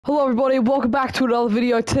Hello everybody, welcome back to another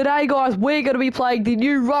video. Today guys, we're going to be playing the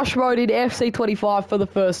new Rush mode in FC25 for the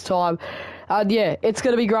first time. And yeah, it's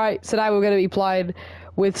going to be great. Today we're going to be playing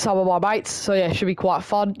with some of my mates. So yeah, it should be quite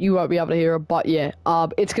fun. You won't be able to hear them, but yeah,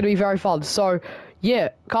 it's going to be very fun. So yeah,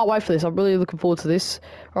 can't wait for this. I'm really looking forward to this.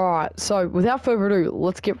 Alright, so without further ado,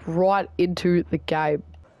 let's get right into the game.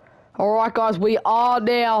 Alright guys, we are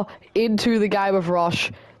now into the game of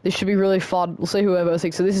Rush. This should be really fun. We'll see whoever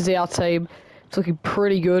thinks. So this is our team. It's looking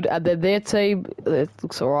pretty good, and then their team, it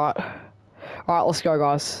looks alright. Alright, let's go,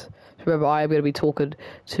 guys. Remember, I am going to be talking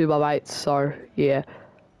to my mates, so, yeah.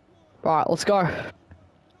 Alright, let's go. I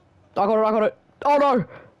got it. Oh, no!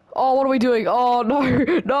 Oh, what are we doing? Oh, no,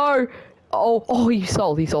 no! Oh, he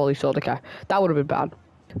sold, okay. That would have been bad.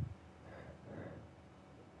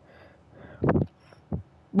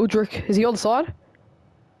 Woodrick, is he on the side?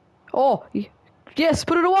 Oh, yes,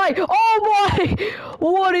 put it away! Oh my!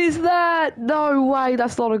 What is that? No way,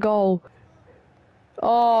 that's not a goal.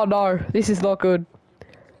 Oh no, this is not good.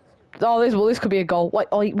 Oh, this could be a goal. Wait,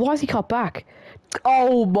 oh, why is he cut back?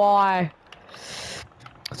 Oh my!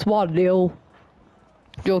 It's 1-0.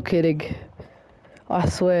 You're kidding. I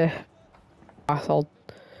swear. I sold.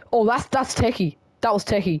 Oh, that's techie. That was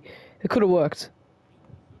techie. It could have worked.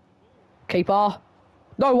 Keeper.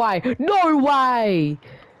 No way! No way!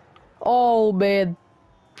 Oh man.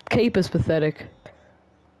 Keeper's pathetic.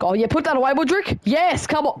 Oh yeah, put that away, Woodrick. Yes,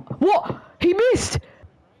 come on. What? He missed.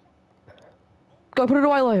 Go, put it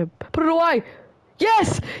away, Liam. Put it away.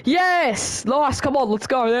 Yes, yes. Nice. Come on, let's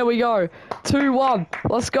go. There we go. 2-1.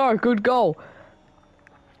 Let's go. Good goal.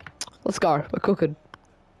 Let's go. We're cooking.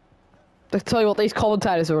 I tell you what, these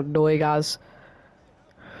commentators are annoying, guys.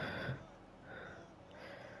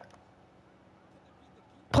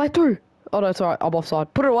 Play through. Oh no, it's alright. I'm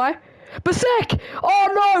offside. Put it away. Basek!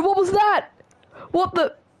 Oh no, what was that? What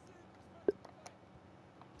the?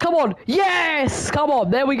 Come on. Yes! Come on.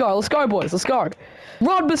 There we go. Let's go, boys. Let's go.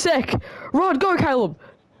 Run, Basek. Run. Go, Caleb.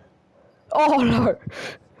 Oh, no.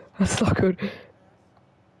 That's not good.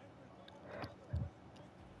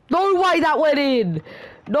 No way that went in.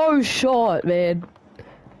 No shot, man.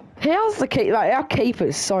 How's the keeper? Our keeper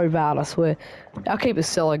is so bad, I swear. Our keeper's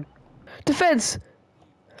selling. Defense.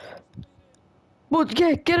 Well,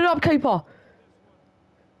 yeah, get it up, keeper.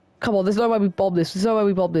 Come on, there's no way we bomb this. There's no way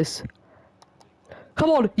we bomb this. Come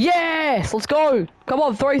on, yes! Let's go! Come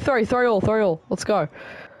on, 3-3, 3-all, 3-all. Let's go.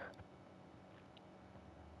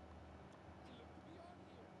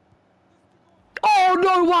 Oh,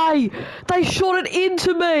 no way! They shot it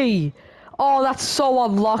into me! Oh, that's so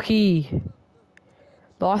unlucky.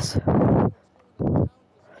 Nice. Oh,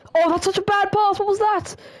 that's such a bad pass. What was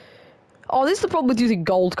that? Oh, this is the problem with using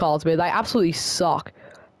gold cards, man. They absolutely suck.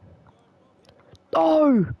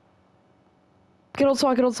 Oh! Get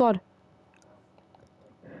onside, get onside.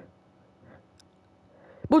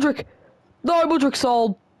 Woodrick! No, Woodrick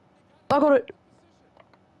sold. I got it.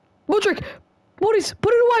 Woodrick! What is...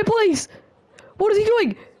 Put it away, please! What is he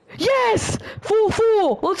doing? Yes!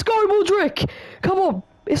 4-4! Let's go, Woodrick! Come on.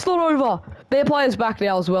 It's not over. Their player's back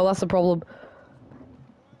now as well. That's the problem.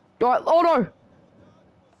 Alright. Oh, no!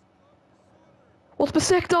 What's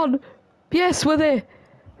Basek done? Yes, we're there.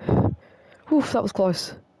 Oof, that was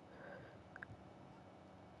close.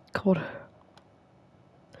 Come on.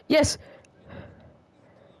 Yes!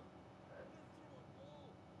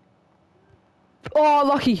 Oh,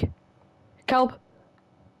 lucky. Caleb.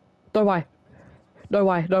 No way. No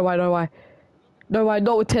way, no way, no way. No way,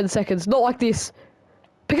 not with 10 seconds. Not like this.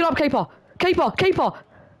 Pick it up, keeper. Keeper, keeper.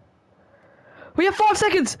 We have 5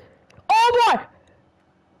 seconds. Oh my!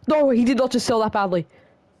 No, he did not just sell that badly.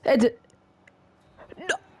 And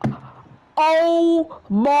no. Oh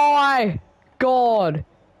my god.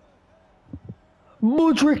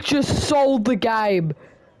 Mudrick just sold the game.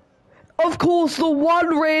 Of course, the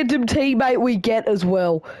one random teammate we get as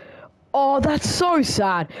well. Oh, that's so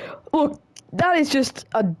sad. Look, that is just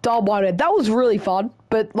a dumb one. That was really fun,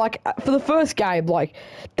 but, like, for the first game, like,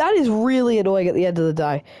 that is really annoying at the end of the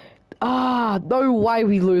day. Ah, no way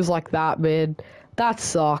we lose like that, man. That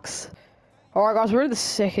sucks. Alright, guys, we're in the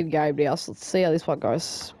second game now, so let's see how this one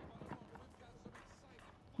goes.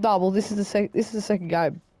 No, well, this is the second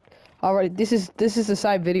game. Already, this is the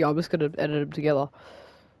same video. I'm just gonna edit them together.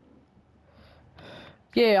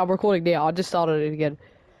 Yeah, I'm recording now. I just started it again.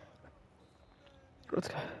 Let's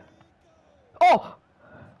go. Oh!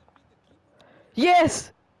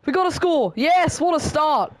 Yes! We got a score! Yes! What a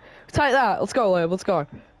start! Take that. Let's go, Liam. Let's go.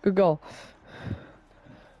 Good goal.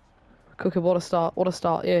 Cooking, what a start. What a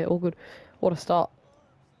start. Yeah, all good. What a start.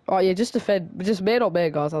 Alright, yeah, just defend. Just man on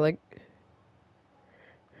man, guys, I think.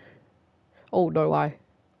 Oh, no way.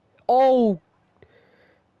 Oh!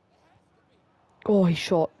 Oh, he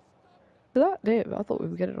shot. Did that? Damn, I thought we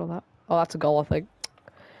were getting on that. Oh, that's a goal, I think.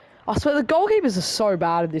 I swear, the goalkeepers are so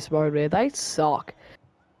bad in this mode, man. They suck.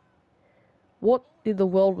 What in the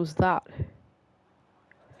world was that?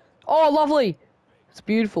 Oh, lovely! It's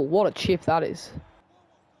beautiful. What a chip that is.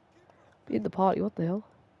 In the party, what the hell?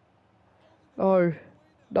 Oh,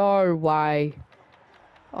 no way.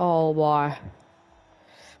 Oh my.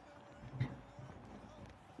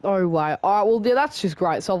 No way. Alright, well, yeah, that's just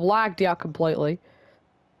great. So I've lagged out completely.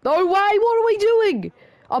 No way! What are we doing?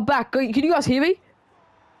 I'm back. Can you guys hear me?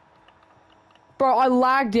 Bro, I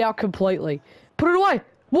lagged out completely. Put it away!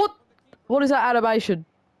 What? What is that animation?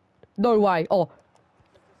 No way. Oh.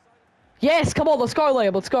 Yes, come on, let's go,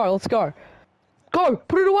 Liam. Let's go, let's go. Go!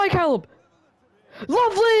 Put it away, Caleb!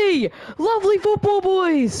 Lovely! Lovely football,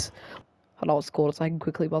 boys! I know it's scored. It's taken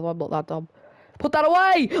quickly, by the way. I'm not that dumb. Put that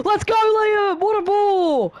away! Let's go, Liam! What a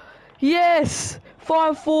ball! Yes!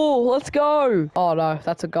 5-4. Let's go! Oh, no.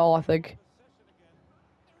 That's a goal, I think.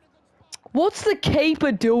 What's the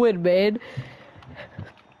keeper doing, man?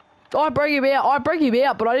 I bring him out,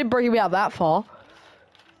 but I didn't bring him out that far.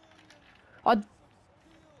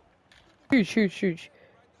 Huge.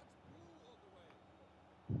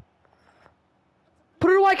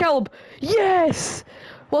 Put it away, Caleb! Yes!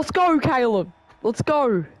 Let's go, Caleb! Let's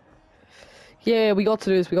go! Yeah, we got to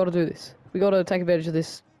do this. We got to do this. We got to take advantage of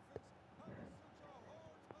this.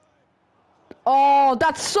 Oh,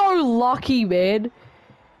 that's so lucky, man.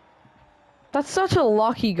 That's such a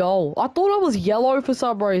lucky goal. I thought I was yellow for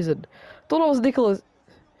some reason. I thought I was Nicholas.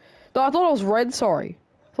 No, I thought I was red, sorry.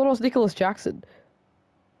 I thought I was Nicholas Jackson.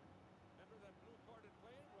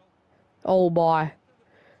 Oh my.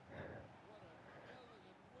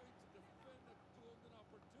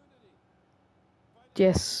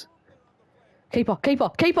 Yes. Keeper.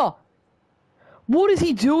 What is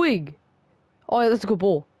he doing? Oh, yeah, that's a good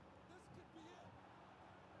ball.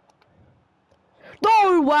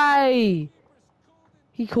 No way!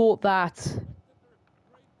 He caught that.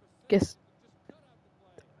 Guess.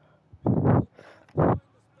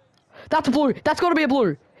 That's a blue. That's got to be a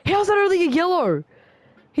blue. How's that only a yellow?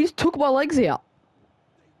 He just took my legs out.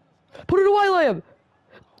 Put it away, Liam.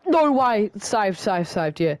 No way.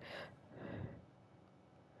 Saved, yeah.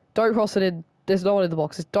 Don't cross it in. There's no one in the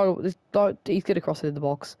box. Don't. He's going to cross it in the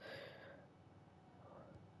box.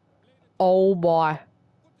 Oh my.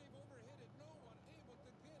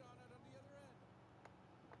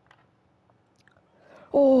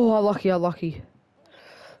 Oh, unlucky.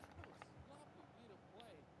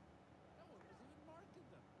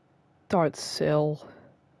 Don't sell.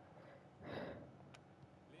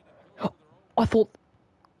 I thought...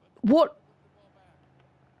 What?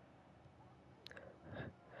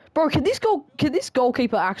 Bro, can this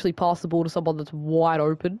goalkeeper actually pass the ball to someone that's wide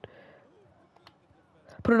open?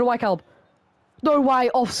 Put it away, Caleb. No way,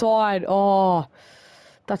 offside. Oh,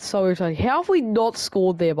 that's so irritating. How have we not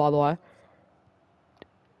scored there, by the way?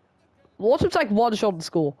 Watch him take one shot and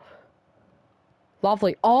score.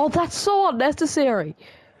 Lovely. Oh, that's so unnecessary.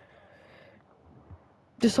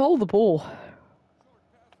 Just hold the ball.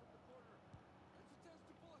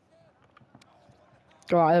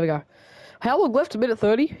 Alright, there we go. How long left? A minute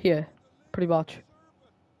 30? Yeah, pretty much.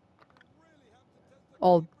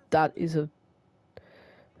 Oh, that is a...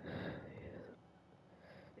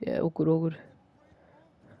 Yeah, all good.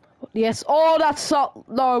 Yes. Oh, that's so...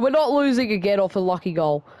 No, we're not losing again off a lucky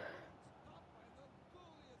goal.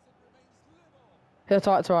 Yeah, it's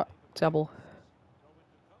alright. It's our ball.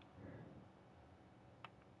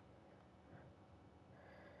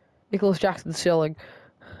 Nicholas Jackson selling.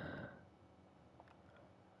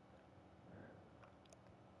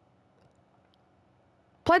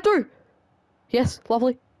 Play through! Yes,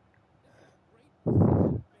 lovely.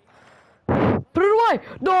 Put it away!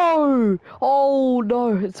 No! Oh,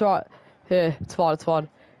 no. It's alright. Yeah, it's fine.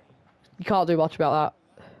 You can't do much about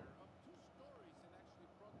that.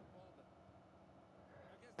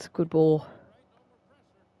 It's a good ball.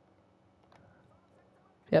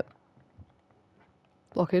 Yep.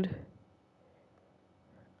 Lock in.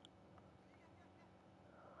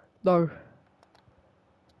 No.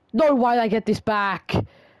 No way they get this back.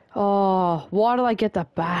 Oh, why did I get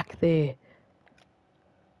that back there? I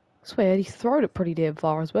swear, he's thrown it pretty damn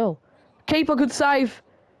far as well. Keeper, good save.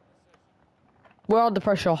 We're under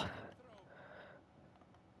pressure.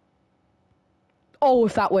 Oh,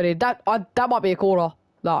 if that went in, that might be a corner.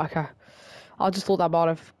 No, okay. I just thought that might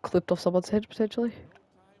have clipped off someone's head, potentially.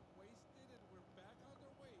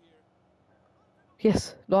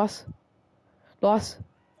 Yes, nice.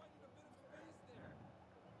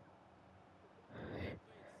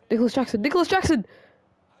 Nicholas Jackson!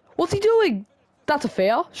 What's he doing? That's a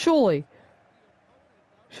foul, surely.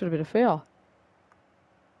 Should have been a foul.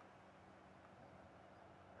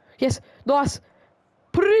 Yes, nice.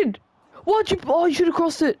 Put it in. Why'd you? Oh, you should have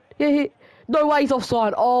crossed it. Yeah, yeah. No way he's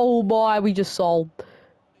offside. Oh my, we just sold.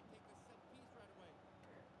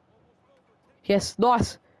 Yes,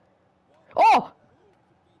 nice. Oh!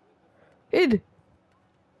 In.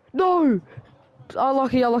 No!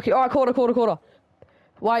 Unlucky, unlucky. Alright, corner.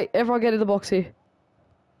 Wait, everyone get in the box here.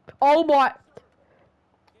 Oh my!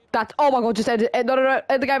 That's, oh my god, just end it. No.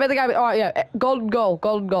 End the game. Alright, yeah. Golden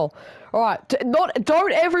goal. Alright,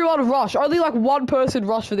 don't everyone rush. Only like one person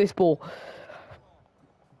rush for this ball.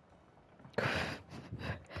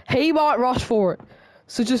 He might rush for it.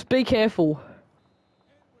 So just be careful.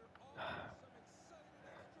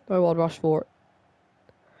 No one rush for it.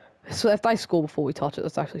 So if they score before we touch it,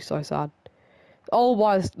 that's actually so sad. Oh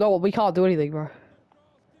my, no, we can't do anything, bro.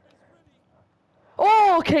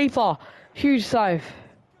 Oh, keeper! Huge save.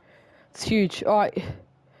 It's huge. Alright.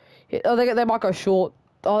 Oh, they might go short.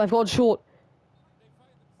 Oh, they've gone short.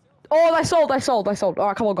 Oh, they sold.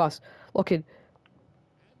 Alright, come on, guys. Lock in.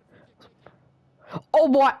 Oh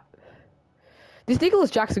my! This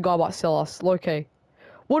Nicholas Jackson guy might sell us, low key.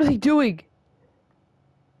 What is he doing?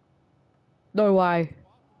 No way.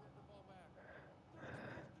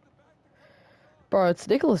 Bro, it's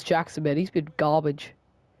Nicholas Jackson, man. He's been garbage.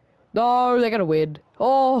 No, they're gonna win.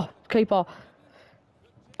 Oh, keeper.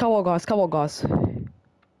 Come on, guys.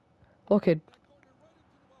 Look in.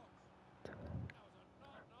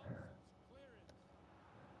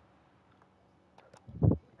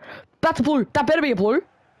 That's a blue. That better be a blue.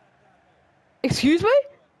 Excuse me?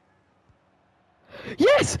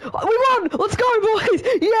 Yes! We won! Let's go, boys!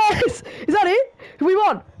 Yes! Is that it? We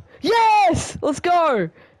won! Yes! Let's go!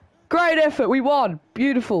 Great effort. We won.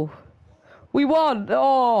 Beautiful. We won.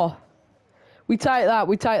 Oh. We take that.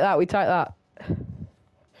 We take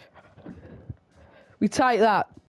that.